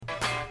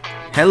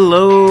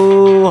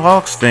Hello,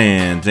 Hawks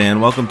fans,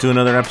 and welcome to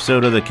another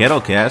episode of the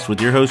Kettlecast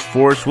with your host,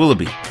 Forrest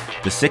Willoughby.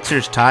 The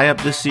Sixers tie up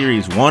this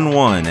series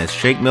 1-1 as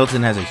Shake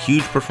Milton has a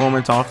huge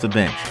performance off the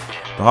bench.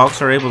 The Hawks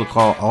are able to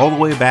claw all the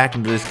way back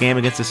into this game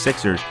against the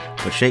Sixers,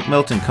 but Shake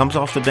Milton comes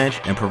off the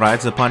bench and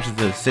provides the punches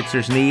the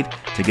Sixers need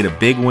to get a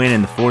big win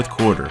in the fourth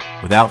quarter.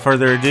 Without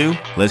further ado,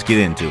 let's get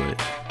into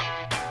it.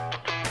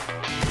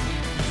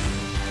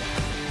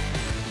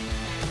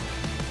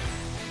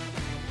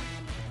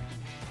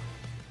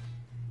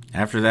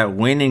 After that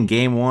win in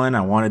Game 1,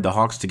 I wanted the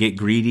Hawks to get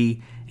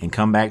greedy and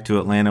come back to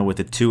Atlanta with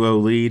a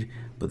 2-0 lead,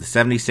 but the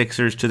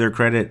 76ers, to their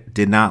credit,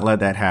 did not let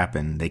that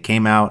happen. They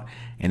came out,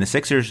 and the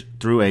Sixers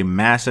threw a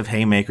massive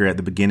haymaker at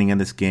the beginning of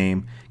this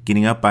game,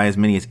 getting up by as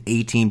many as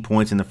 18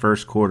 points in the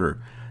first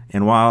quarter.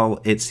 And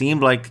while it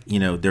seemed like,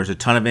 there's a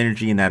ton of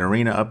energy in that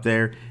arena up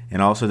there,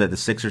 and also that the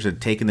Sixers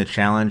had taken the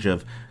challenge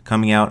of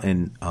coming out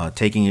and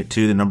taking it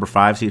to the number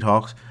 5 seed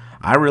Hawks,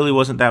 I really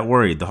wasn't that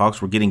worried. The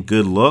Hawks were getting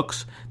good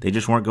looks. They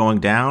just weren't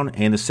going down,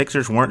 and the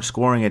Sixers weren't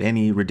scoring at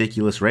any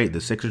ridiculous rate. The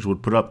Sixers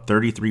would put up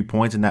 33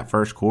 points in that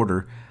first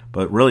quarter,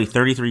 but really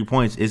 33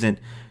 points isn't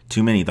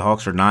too many. The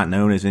Hawks are not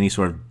known as any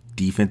sort of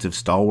defensive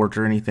stalwart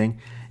or anything,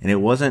 and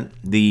it wasn't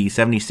the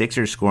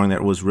 76ers scoring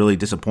that was really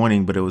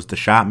disappointing, but it was the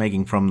shot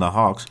making from the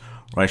Hawks,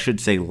 or I should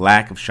say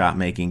lack of shot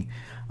making,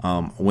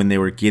 when they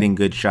were getting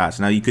good shots.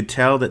 Now, you could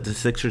tell that the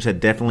Sixers had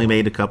definitely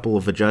made a couple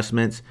of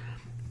adjustments.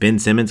 Ben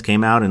Simmons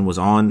came out and was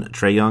on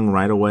Trae Young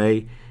right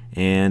away,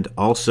 and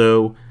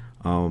also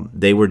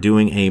they were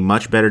doing a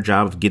much better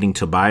job of getting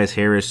Tobias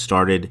Harris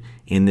started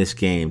in this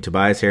game.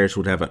 Tobias Harris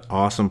would have an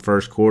awesome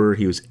first quarter.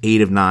 He was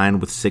 8 of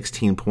 9 with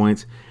 16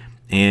 points,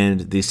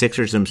 and the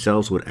Sixers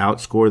themselves would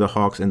outscore the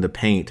Hawks in the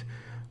paint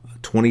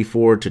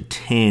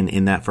 24-10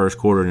 in that first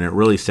quarter, and it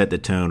really set the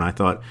tone. I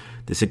thought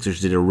the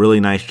Sixers did a really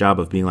nice job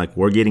of being like,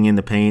 we're getting in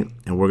the paint,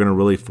 and we're going to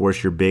really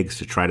force your bigs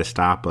to try to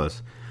stop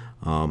us.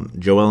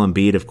 Joel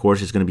Embiid, of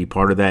course, is going to be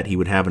part of that. He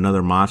would have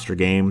another monster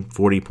game,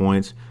 40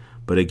 points.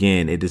 But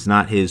again, it is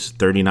not his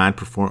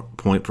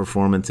 39-point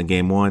performance in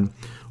Game 1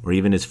 or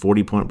even his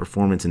 40-point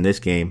performance in this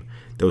game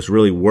that was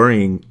really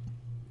worrying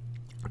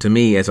to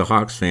me as a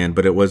Hawks fan.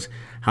 But it was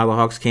how the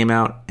Hawks came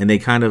out, and they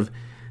kind of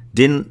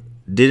didn't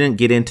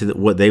get into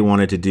what they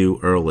wanted to do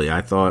early.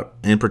 I thought,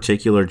 in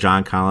particular,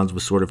 John Collins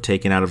was sort of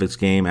taken out of his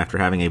game after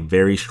having a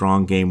very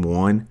strong Game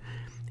 1.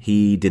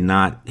 He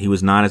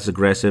was not as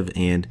aggressive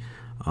and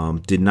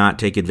did not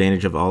take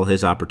advantage of all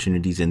his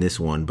opportunities in this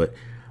one. But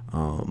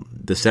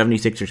the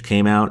 76ers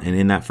came out and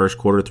in that first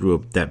quarter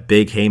threw that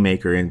big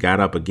haymaker and got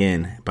up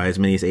again by as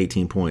many as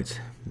 18 points.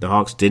 The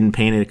Hawks didn't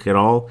panic at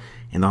all,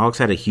 and the Hawks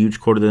had a huge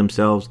quarter to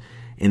themselves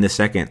in the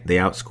second. They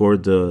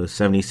outscored the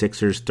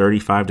 76ers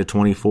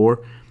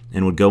 35-24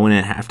 and would go in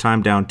at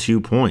halftime down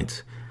 2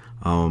 points.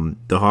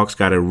 The Hawks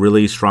got a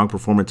really strong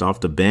performance off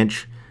the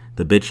bench.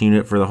 The bench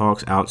unit for the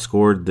Hawks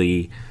outscored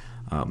the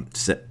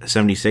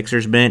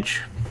 76ers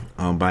bench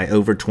by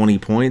over 20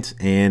 points,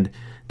 and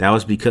that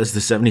was because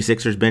the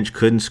 76ers bench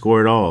couldn't score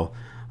at all.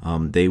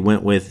 The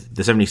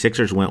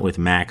 76ers went with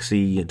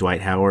Maxey,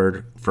 Dwight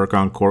Howard,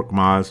 Furkan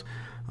Korkmaz,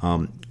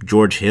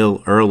 George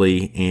Hill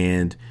early,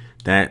 and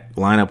that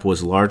lineup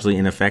was largely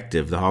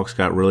ineffective. The Hawks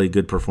got really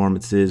good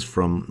performances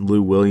from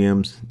Lou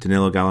Williams,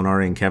 Danilo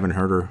Gallinari, and Kevin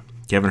Huerter.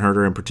 Kevin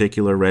Huerter in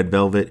particular, Red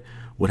Velvet,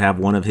 would have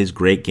one of his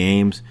great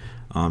games.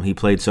 He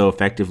played so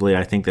effectively,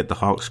 I think that the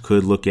Hawks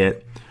could look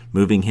at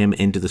moving him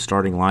into the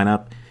starting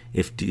lineup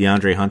if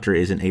DeAndre Hunter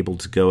isn't able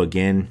to go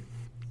again.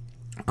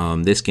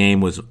 This game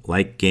was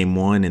like Game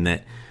 1 in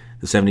that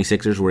the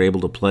 76ers were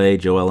able to play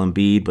Joel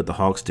Embiid, but the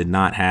Hawks did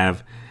not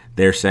have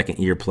their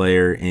second-year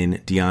player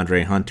in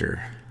DeAndre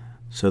Hunter.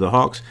 So the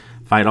Hawks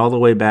fight all the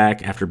way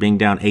back after being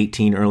down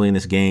 18 early in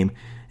this game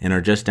and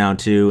are just down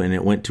 2, and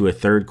it went to a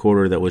third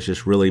quarter that was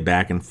just really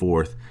back and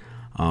forth.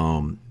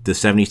 The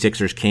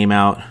 76ers came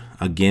out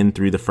again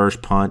through the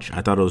first punch.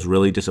 I thought it was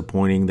really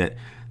disappointing that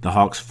the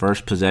Hawks'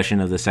 first possession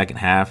of the second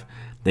half,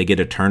 they get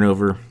a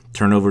turnover.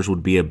 Turnovers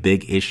would be a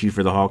big issue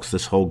for the Hawks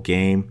this whole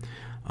game.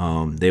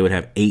 They would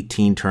have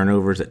 18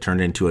 turnovers that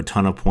turned into a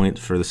ton of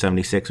points for the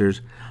 76ers.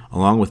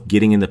 Along with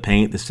getting in the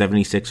paint, the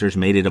 76ers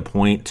made it a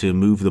point to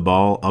move the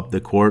ball up the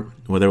court,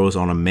 whether it was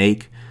on a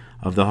make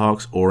of the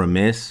Hawks or a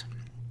miss.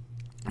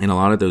 And a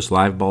lot of those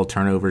live ball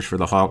turnovers for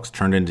the Hawks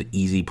turned into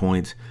easy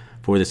points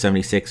for the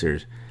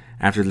 76ers.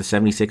 After the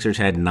 76ers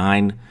had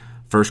 9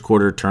 first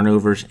quarter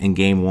turnovers in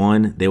Game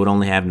 1, they would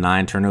only have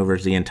 9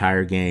 turnovers the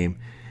entire game.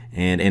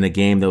 And in a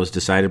game that was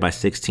decided by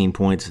 16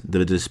 points,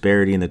 the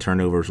disparity in the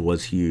turnovers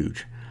was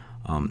huge.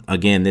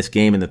 Again, this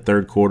game in the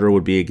third quarter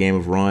would be a game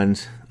of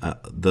runs.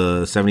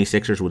 The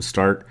 76ers would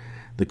start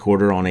the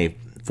quarter on a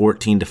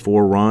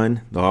 14-4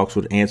 run. The Hawks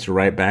would answer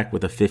right back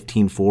with a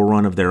 15-4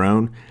 run of their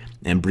own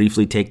and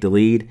briefly take the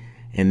lead.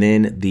 And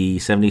then the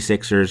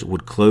 76ers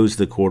would close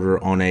the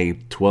quarter on a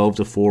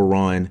 12-4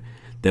 run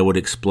that would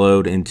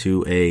explode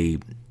into a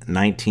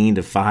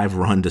 19-5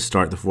 run to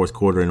start the fourth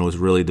quarter, and it was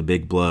really the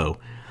big blow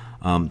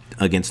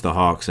against the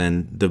Hawks.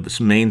 And the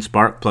main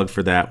spark plug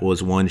for that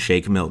was one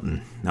Shake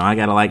Milton. Now, I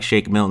got to like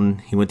Shake Milton.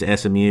 He went to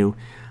SMU.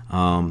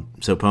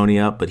 So pony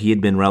up, but he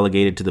had been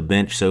relegated to the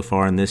bench so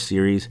far in this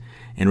series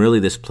and really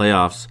this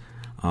playoffs.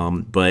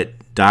 But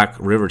Doc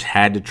Rivers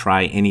had to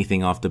try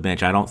anything off the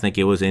bench. I don't think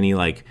it was any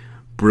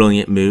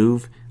brilliant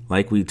move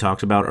like we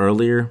talked about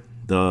earlier.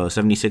 The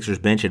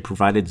 76ers bench had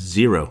provided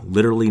zero,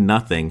 literally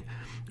nothing,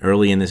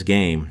 early in this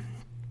game.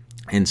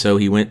 And so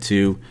he went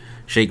to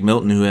Shake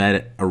Milton, who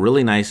had a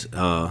really nice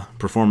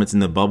performance in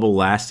the bubble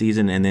last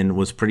season and then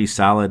was pretty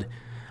solid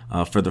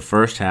for the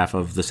first half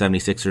of the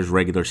 76ers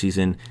regular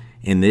season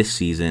in this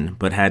season,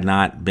 but had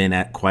not been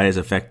quite as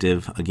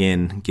effective,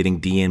 again,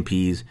 getting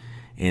DNPs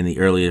in the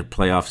earlier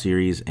playoff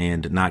series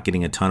and not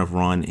getting a ton of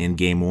run in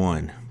game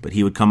one. But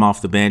he would come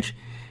off the bench,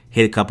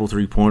 hit a couple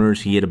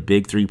three-pointers. He hit a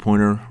big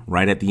three-pointer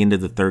right at the end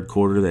of the third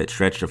quarter that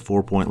stretched a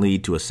 4-point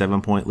lead to a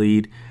 7-point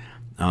lead.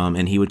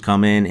 And he would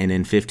come in, and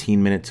in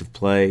 15 minutes of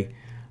play,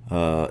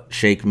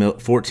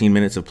 14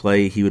 minutes of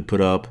play, he would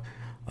put up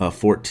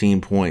 14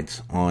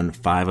 points on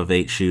 5 of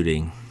 8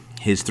 shooting.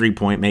 His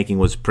three-point making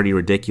was pretty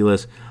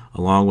ridiculous,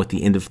 along with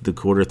the end of the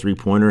quarter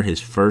three-pointer. His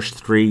first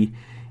three,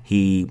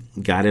 he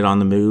got it on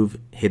the move,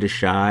 hit a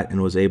shot,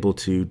 and was able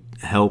to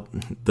help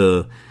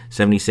the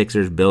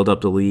 76ers build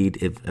up the lead.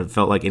 It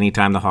felt like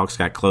anytime the Hawks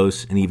got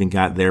close and even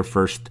got their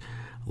first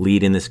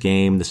lead in this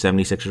game, the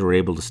 76ers were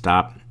able to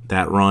stop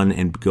that run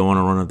and go on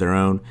a run of their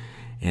own.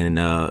 And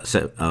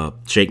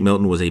Shake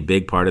Milton was a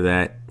big part of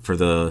that for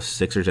the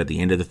Sixers at the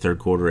end of the third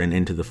quarter and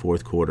into the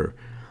fourth quarter.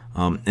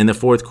 In the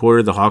fourth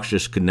quarter, the Hawks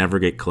just could never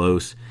get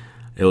close.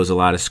 It was a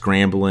lot of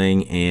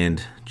scrambling,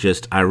 and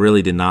I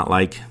really did not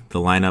like the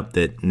lineup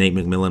that Nate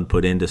McMillan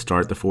put in to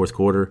start the fourth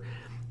quarter.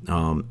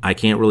 I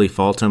can't really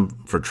fault him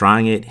for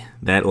trying it.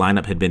 That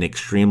lineup had been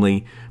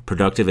extremely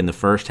productive in the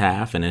first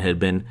half, and it had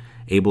been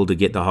able to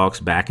get the Hawks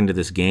back into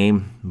this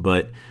game.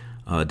 But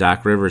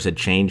Doc Rivers had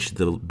changed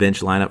the bench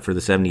lineup for the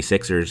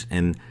 76ers,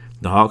 and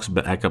the Hawks'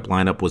 backup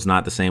lineup was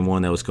not the same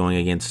one that was going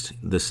against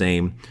the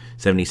same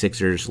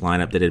 76ers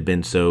lineup that had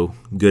been so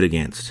good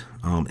against.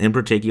 In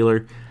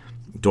particular,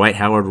 Dwight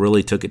Howard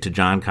really took it to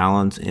John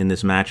Collins in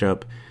this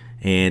matchup,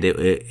 and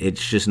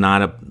it's just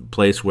not a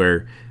place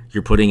where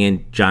you're putting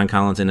in John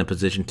Collins in a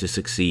position to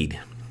succeed.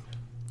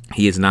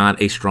 He is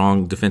not a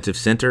strong defensive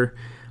center,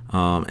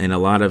 and a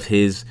lot of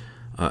his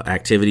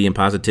activity and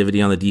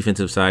positivity on the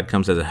defensive side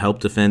comes as a help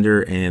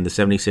defender, and the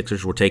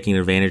 76ers were taking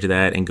advantage of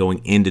that and going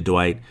into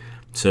Dwight,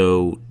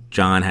 so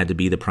John had to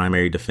be the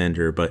primary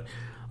defender. But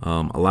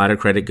a lot of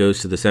credit goes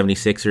to the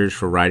 76ers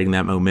for riding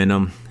that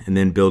momentum and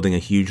then building a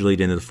huge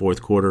lead into the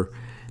fourth quarter,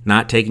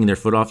 not taking their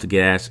foot off the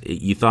gas.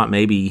 You thought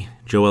maybe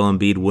Joel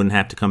Embiid wouldn't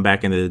have to come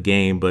back into the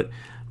game, but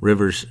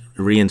Rivers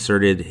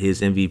reinserted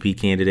his MVP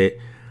candidate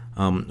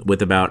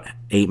with about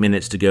 8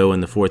 minutes to go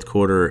in the fourth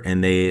quarter,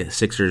 and the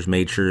Sixers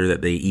made sure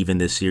that they evened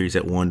this series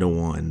at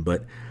 1-1.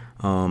 But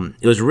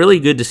it was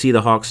really good to see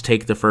the Hawks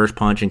take the first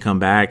punch and come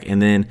back,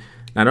 and then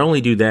not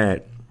only do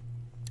that,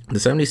 the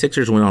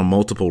 76ers went on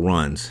multiple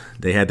runs.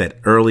 They had that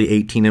early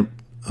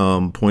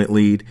 18-point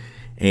lead,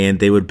 and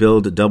they would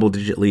build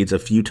double-digit leads a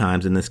few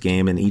times in this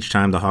game, and each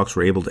time the Hawks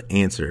were able to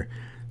answer.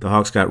 The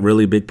Hawks got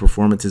really big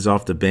performances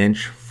off the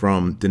bench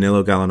from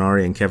Danilo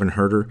Gallinari and Kevin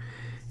Huerter,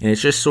 and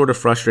it's just sort of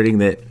frustrating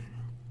that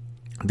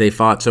they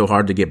fought so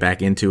hard to get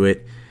back into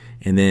it,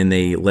 and then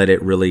they let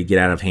it really get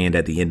out of hand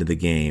at the end of the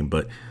game.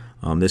 But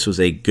this was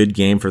a good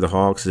game for the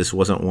Hawks. This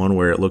wasn't one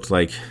where it looked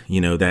like,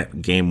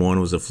 that game one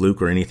was a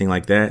fluke or anything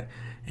like that.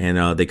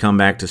 And they come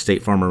back to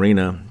State Farm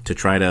Arena to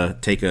try to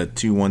take a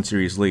 2-1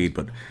 series lead.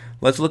 But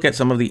let's look at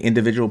some of the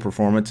individual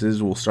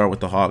performances. We'll start with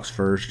the Hawks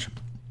first.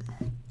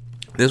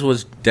 This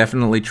was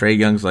definitely Trae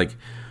Young's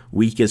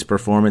weakest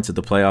performance of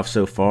the playoffs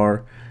so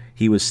far.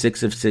 He was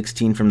 6 of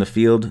 16 from the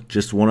field,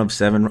 just 1 of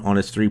 7 on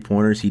his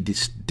three-pointers. He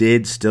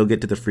did still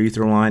get to the free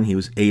throw line. He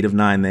was 8 of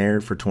 9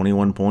 there for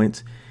 21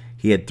 points.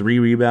 He had 3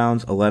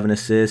 rebounds, 11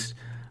 assists,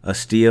 a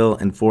steal,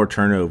 and 4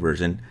 turnovers.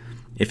 And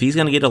if he's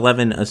going to get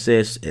 11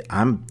 assists,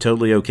 I'm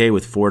totally okay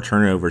with 4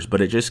 turnovers,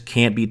 but it just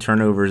can't be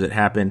turnovers that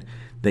happen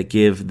that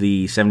give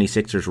the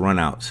 76ers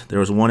runouts. There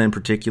was one in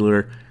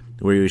particular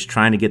where he was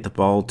trying to get the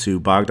ball to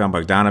Bogdan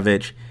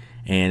Bogdanovic,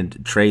 and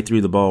Trae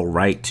threw the ball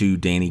right to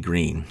Danny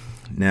Green.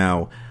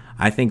 Now,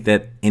 I think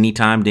that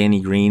anytime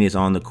Danny Green is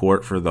on the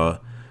court for the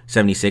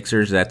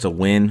 76ers, that's a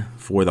win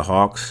for the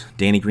Hawks.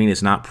 Danny Green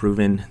has not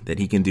proven that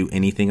he can do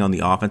anything on the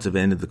offensive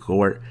end of the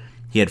court.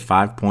 He had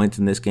 5 points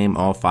in this game,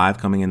 all 5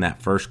 coming in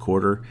that first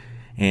quarter.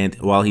 And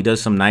while he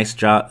does some nice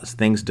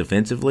things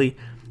defensively,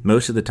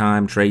 most of the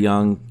time Trae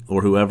Young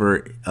or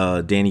whoever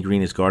Danny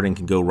Green is guarding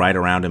can go right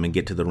around him and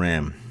get to the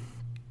rim.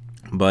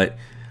 But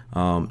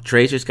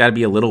Trae's just got to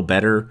be a little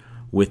better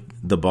with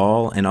the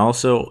ball, and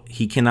also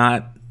he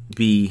cannot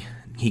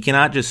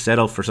just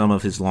settle for some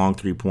of his long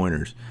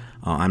three-pointers.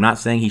 I'm not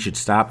saying he should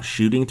stop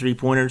shooting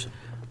three-pointers,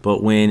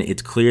 but when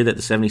it's clear that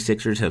the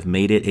 76ers have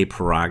made it a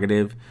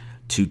prerogative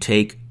to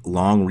take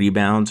long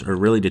rebounds, or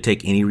really to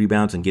take any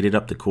rebounds and get it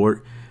up the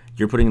court,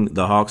 you're putting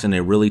the Hawks in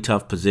a really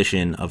tough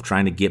position of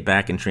trying to get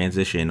back in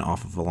transition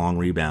off of a long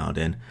rebound.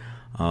 And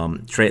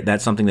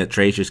that's something that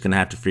Trae's just going to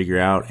have to figure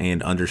out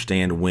and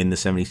understand when the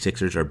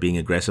 76ers are being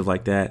aggressive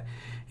like that.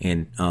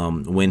 and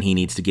when he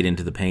needs to get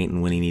into the paint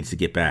and when he needs to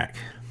get back.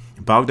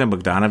 Bogdan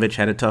Bogdanovic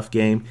had a tough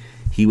game.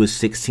 He was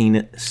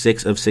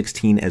 6 of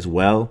 16 as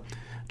well,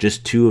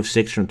 just 2 of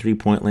 6 from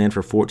three-point land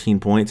for 14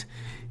 points.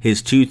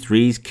 His 2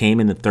 threes came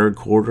in the third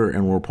quarter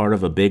and were part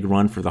of a big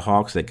run for the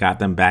Hawks that got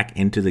them back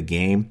into the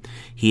game.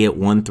 He hit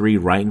 1 3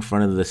 right in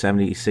front of the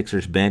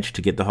 76ers bench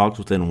to get the Hawks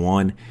within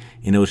 1,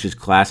 and it was just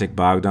classic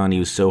Bogdan. He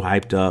was so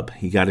hyped up.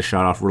 He got his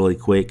shot off really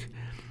quick.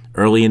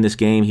 Early in this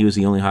game, he was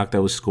the only Hawk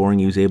that was scoring.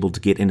 He was able to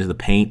get into the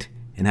paint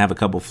and have a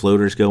couple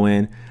floaters go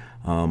in,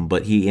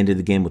 but he ended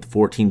the game with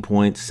 14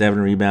 points,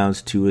 7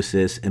 rebounds, 2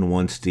 assists, and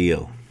 1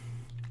 steal.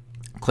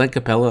 Clint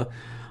Capella,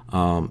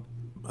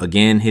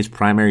 again, his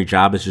primary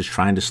job is just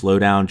trying to slow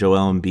down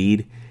Joel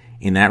Embiid.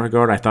 In that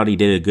regard, I thought he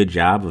did a good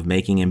job of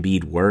making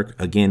Embiid work.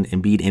 Again,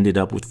 Embiid ended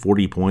up with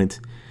 40 points,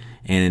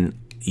 and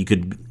you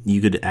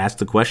could ask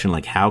the question,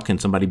 like, how can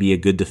somebody be a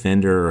good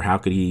defender, or how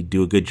could he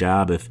do a good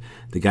job if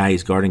the guy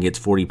he's guarding gets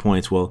 40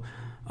 points? Well,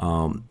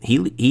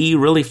 he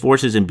really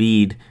forces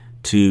Embiid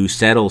to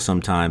settle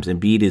sometimes.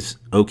 Embiid is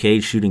okay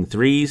shooting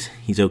threes.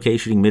 He's okay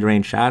shooting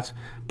mid-range shots,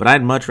 but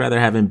I'd much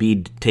rather have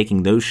Embiid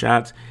taking those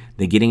shots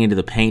than getting into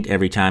the paint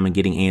every time and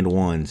getting and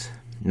ones.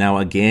 Now,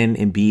 again,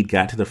 Embiid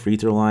got to the free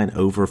throw line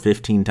over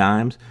 15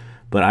 times,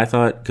 but I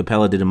thought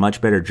Capella did a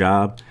much better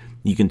job.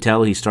 You can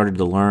tell he started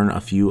to learn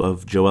a few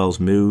of Joel's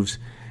moves,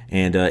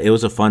 and it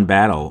was a fun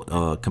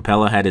battle.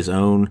 Capella had his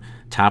own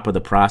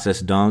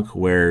top-of-the-process dunk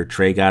where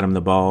Trey got him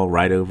the ball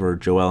right over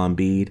Joel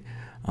Embiid,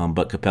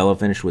 but Capella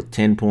finished with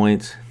 10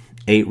 points,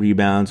 8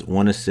 rebounds,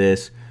 1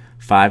 assist,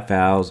 5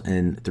 fouls,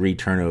 and 3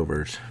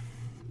 turnovers.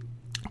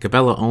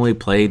 Capella only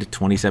played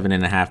 27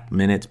 and a half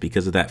minutes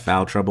because of that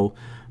foul trouble,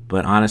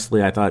 but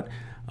honestly, I thought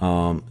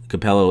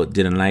Capella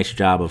did a nice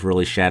job of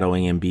really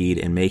shadowing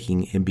Embiid and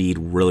making Embiid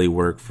really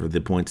work for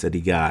the points that he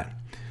got.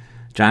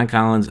 John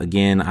Collins,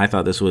 again, I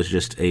thought this was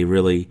just a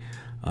really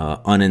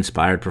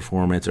uninspired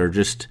performance, or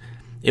just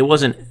it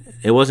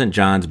wasn't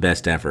John's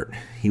best effort.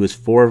 He was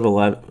 4 of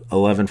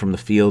 11 from the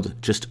field,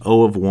 just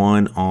 0 of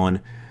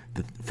 1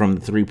 from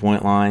the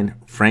three-point line.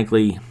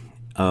 Frankly,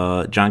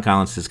 John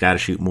Collins has got to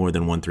shoot more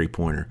than 1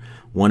 3-pointer.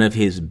 One of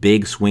his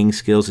big swing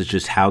skills is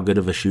just how good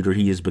of a shooter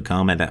he has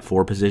become at that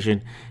 4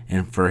 position,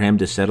 and for him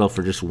to settle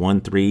for just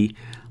 1 3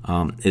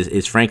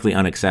 is frankly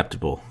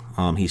unacceptable.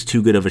 He's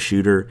too good of a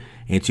shooter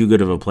and too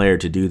good of a player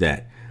to do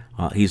that.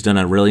 He's done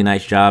a really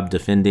nice job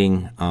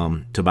defending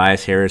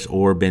Tobias Harris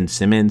or Ben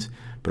Simmons,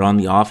 but on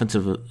the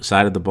offensive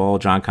side of the ball,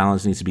 John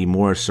Collins needs to be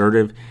more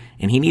assertive,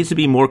 and he needs to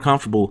be more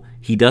comfortable.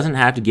 He doesn't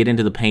have to get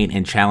into the paint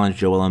and challenge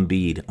Joel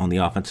Embiid on the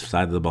offensive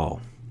side of the ball.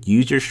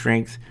 Use your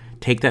strength,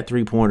 take that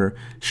 3-pointer,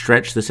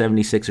 stretch the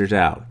 76ers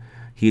out.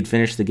 He had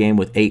finished the game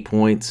with 8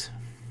 points.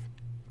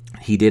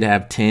 He did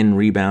have 10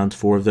 rebounds,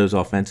 4 of those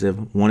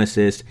offensive, 1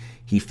 assist.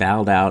 He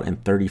fouled out in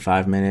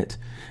 35 minutes.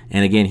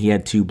 And again, he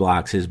had 2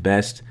 blocks. His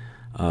best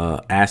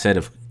asset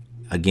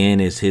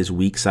is his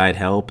weak side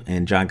help,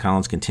 and John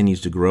Collins continues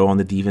to grow on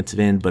the defensive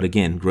end, but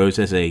again, grows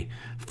as a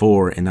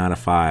 4 and not a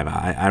 5.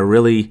 I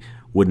really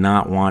would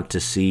not want to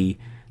see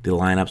the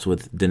lineups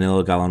with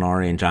Danilo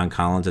Gallinari and John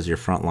Collins as your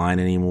front line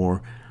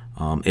anymore.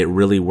 It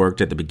really worked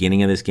at the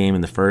beginning of this game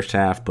in the first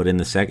half, but in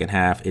the second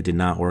half, it did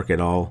not work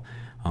at all,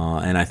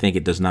 and I think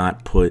it does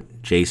not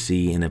put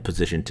JC in a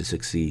position to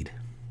succeed.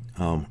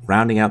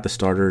 Rounding out the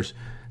starters,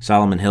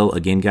 Solomon Hill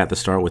again got the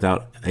start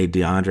without a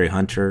DeAndre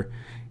Hunter.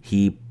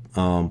 He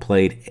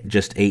played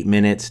just 8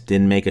 minutes,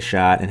 didn't make a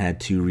shot, and had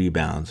 2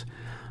 rebounds.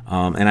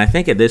 And I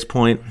think at this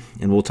point,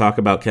 and we'll talk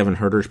about Kevin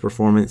Huerter's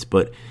performance,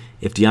 but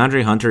if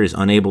DeAndre Hunter is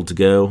unable to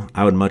go,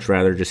 I would much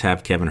rather just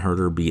have Kevin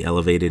Huerter be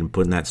elevated and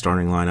put in that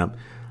starting lineup,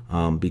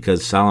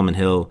 because Solomon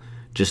Hill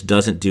just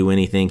doesn't do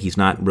anything. He's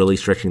not really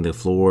stretching the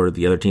floor.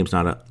 The other team's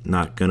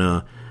not going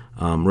to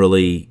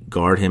really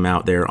guard him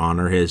out there,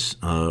 honor his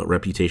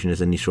reputation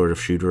as any sort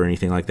of shooter or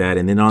anything like that.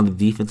 And then on the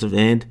defensive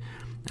end,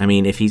 I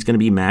mean, if he's going to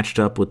be matched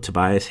up with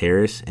Tobias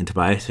Harris, and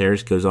Tobias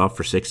Harris goes off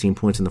for 16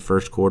 points in the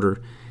first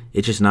quarter,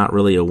 it's just not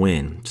really a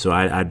win. So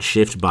I'd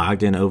shift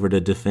Bogdan over to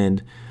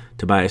defend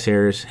Tobias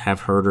Harris,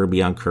 have Huerter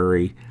be on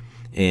Curry,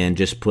 and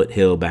just put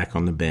Hill back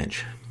on the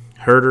bench.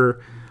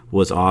 Huerter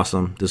was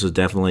awesome. This was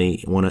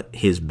definitely one of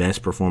his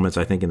best performances,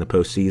 I think, in the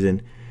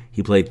postseason.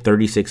 He played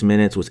 36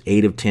 minutes, was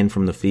 8 of 10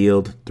 from the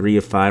field, 3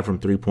 of 5 from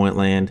three-point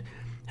land,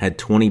 had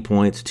 20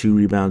 points, 2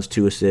 rebounds,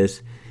 2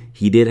 assists.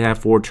 He did have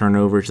 4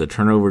 turnovers. The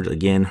turnovers,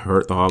 again,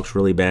 hurt the Hawks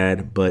really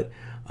bad, but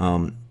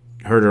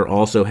Huerter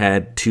also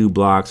had 2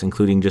 blocks,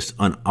 including just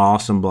an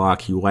awesome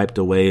block. He wiped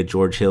away a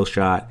George Hill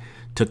shot,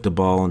 took the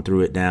ball and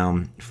threw it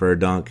down for a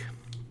dunk.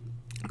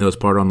 That was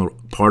part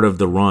of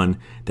the run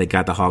that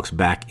got the Hawks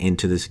back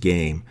into this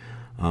game.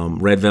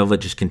 Red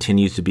Velvet just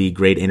continues to be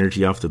great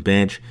energy off the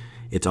bench.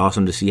 It's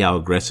awesome to see how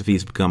aggressive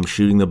he's become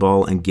shooting the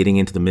ball and getting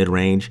into the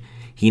mid-range.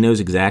 He knows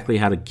exactly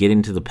how to get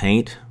into the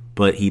paint,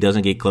 but he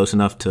doesn't get close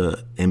enough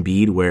to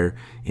Embiid where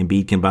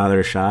Embiid can bother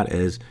a shot,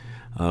 as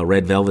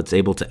Red Velvet's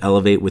able to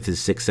elevate with his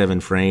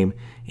 6'7" frame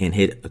and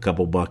hit a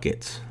couple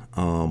buckets.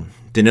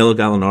 Danilo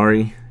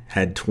Gallinari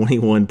had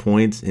 21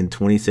 points in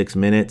 26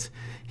 minutes.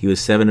 He was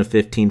 7 of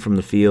 15 from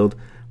the field,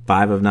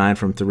 5 of 9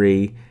 from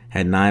 3,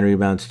 had 9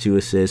 rebounds, 2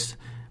 assists.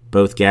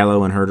 Both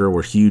Gallo and Huerter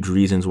were huge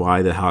reasons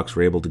why the Hawks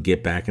were able to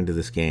get back into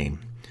this game.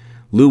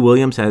 Lou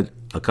Williams had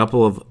a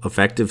couple of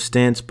effective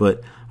stints,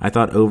 but I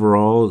thought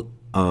overall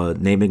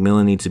Nate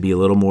McMillan needs to be a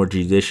little more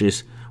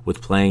judicious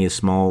with playing his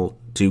small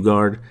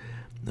two-guard.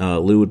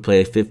 Lou would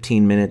play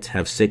 15 minutes,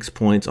 have 6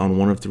 points on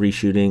 1 of 3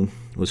 shooting,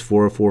 was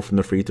 4 of 4 from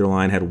the free throw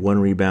line, had 1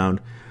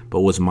 rebound,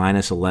 but was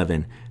minus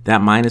 11.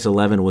 That minus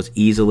 11 was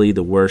easily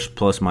the worst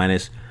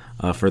plus-minus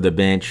for the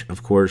bench.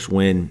 Of course,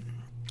 when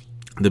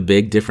the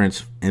big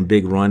difference and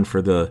big run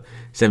for the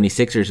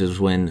 76ers is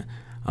when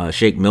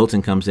Shake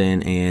Milton comes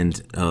in,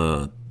 and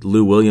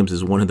Lou Williams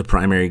is one of the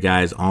primary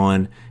guys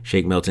on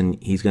Shake Milton.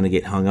 He's going to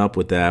get hung up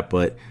with that,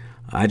 but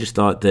I just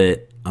thought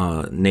that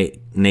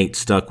Nate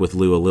stuck with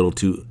Lou a little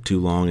too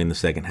long in the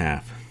second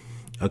half.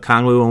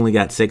 Okongwu only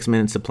got 6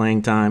 minutes of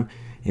playing time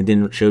and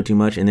didn't show too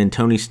much, and then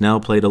Tony Snell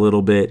played a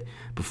little bit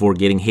before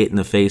getting hit in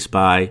the face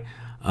by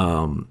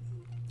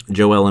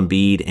Joel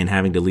Embiid and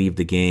having to leave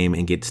the game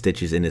and get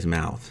stitches in his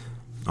mouth.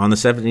 On the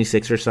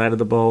 76ers side of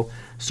the ball,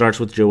 starts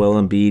with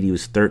Joel Embiid. He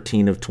was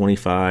 13 of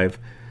 25,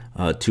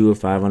 2 of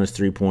 5 on his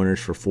three-pointers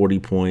for 40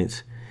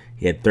 points.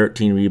 He had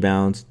 13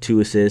 rebounds, 2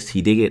 assists.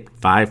 He did get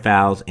 5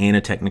 fouls and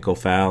a technical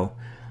foul.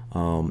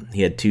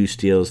 He had 2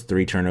 steals,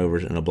 3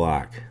 turnovers, and a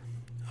block.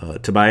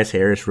 Tobias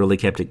Harris really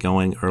kept it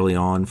going early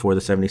on for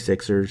the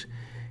 76ers.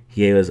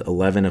 He was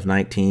 11 of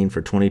 19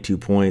 for 22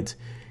 points.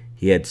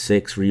 He had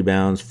 6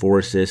 rebounds, 4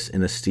 assists,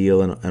 and a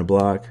steal and a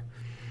block.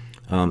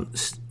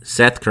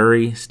 Seth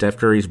Curry, Steph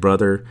Curry's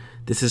brother,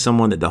 this is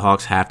someone that the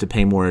Hawks have to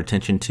pay more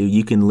attention to.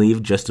 You can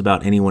leave just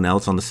about anyone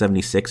else on the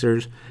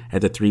 76ers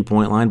at the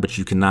three-point line, but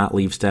you cannot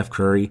leave Steph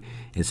Curry.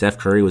 And Steph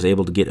Curry was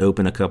able to get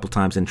open a couple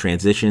times in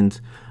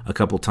transitions, a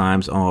couple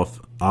times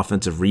off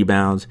offensive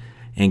rebounds,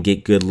 and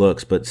get good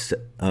looks. But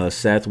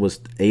Seth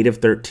was 8 of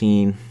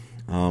 13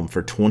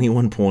 for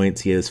 21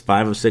 points. He has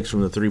 5 of 6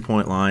 from the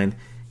three-point line.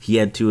 He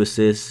had 2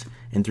 assists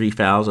and 3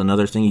 fouls.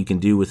 Another thing you can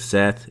do with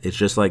Seth, it's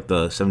just like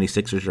the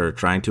 76ers are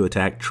trying to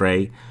attack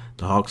Trey,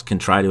 the Hawks can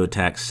try to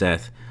attack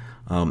Seth.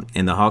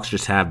 And the Hawks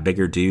just have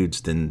bigger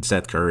dudes than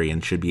Seth Curry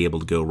and should be able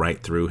to go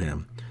right through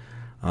him.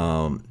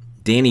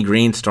 Danny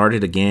Green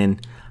started again.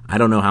 I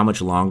don't know how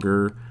much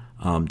longer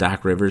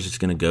Doc Rivers is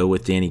going to go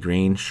with Danny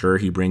Green. Sure,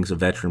 he brings a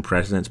veteran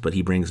presence, but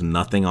he brings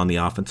nothing on the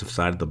offensive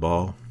side of the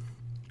ball.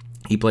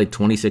 He played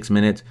 26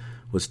 minutes,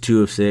 was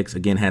 2 of 6,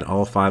 again had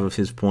all 5 of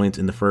his points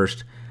in the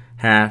first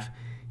half.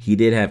 He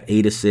did have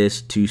 8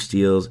 assists, 2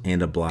 steals,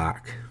 and a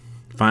block.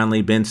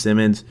 Finally, Ben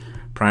Simmons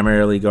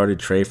primarily guarded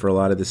Trey for a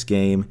lot of this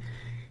game.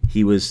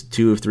 He was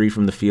 2 of 3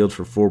 from the field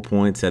for 4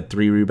 points, had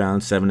 3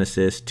 rebounds, 7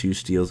 assists, 2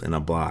 steals, and a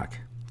block.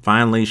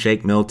 Finally,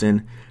 Shake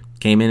Milton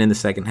came in the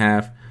second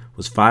half,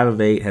 was 5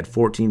 of 8, had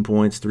 14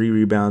 points, 3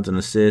 rebounds, and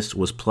assists,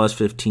 was plus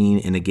 15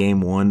 in a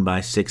game won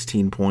by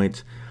 16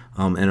 points,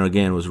 and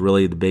again was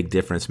really the big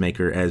difference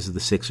maker as the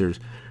Sixers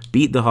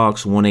beat the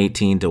Hawks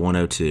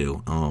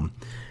 118-102.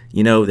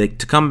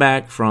 To come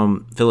back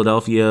from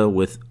Philadelphia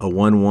with a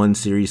 1-1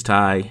 series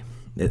tie,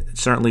 it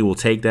certainly will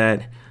take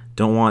that.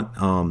 Don't want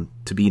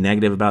to be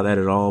negative about that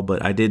at all,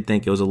 but I did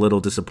think it was a little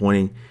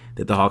disappointing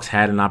that the Hawks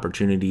had an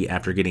opportunity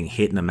after getting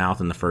hit in the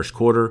mouth in the first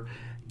quarter,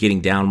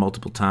 getting down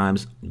multiple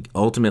times,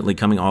 ultimately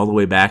coming all the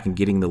way back and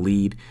getting the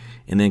lead,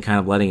 and then kind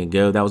of letting it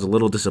go. That was a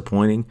little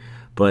disappointing,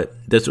 but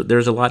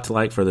there's a lot to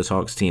like for this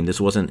Hawks team.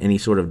 This wasn't any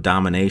sort of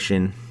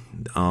domination,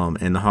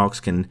 and the Hawks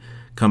can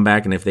come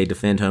back, and if they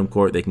defend home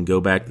court, they can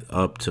go back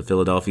up to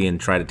Philadelphia and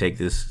try to take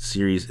this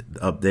series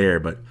up there.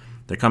 But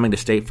they're coming to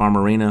State Farm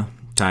Arena,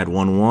 tied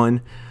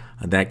 1-1.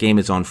 That game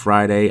is on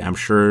Friday. I'm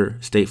sure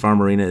State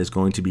Farm Arena is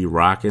going to be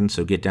rocking,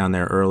 so get down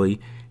there early.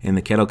 And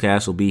the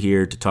Kettlecast will be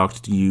here to talk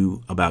to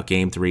you about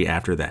Game 3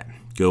 after that.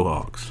 Go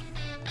Hawks.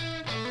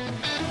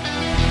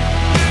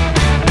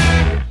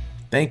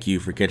 Thank you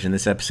for catching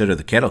this episode of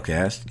the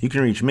Kettlecast. You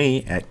can reach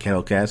me at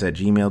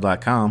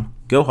kettlecast@gmail.com.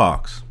 Go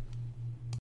Hawks.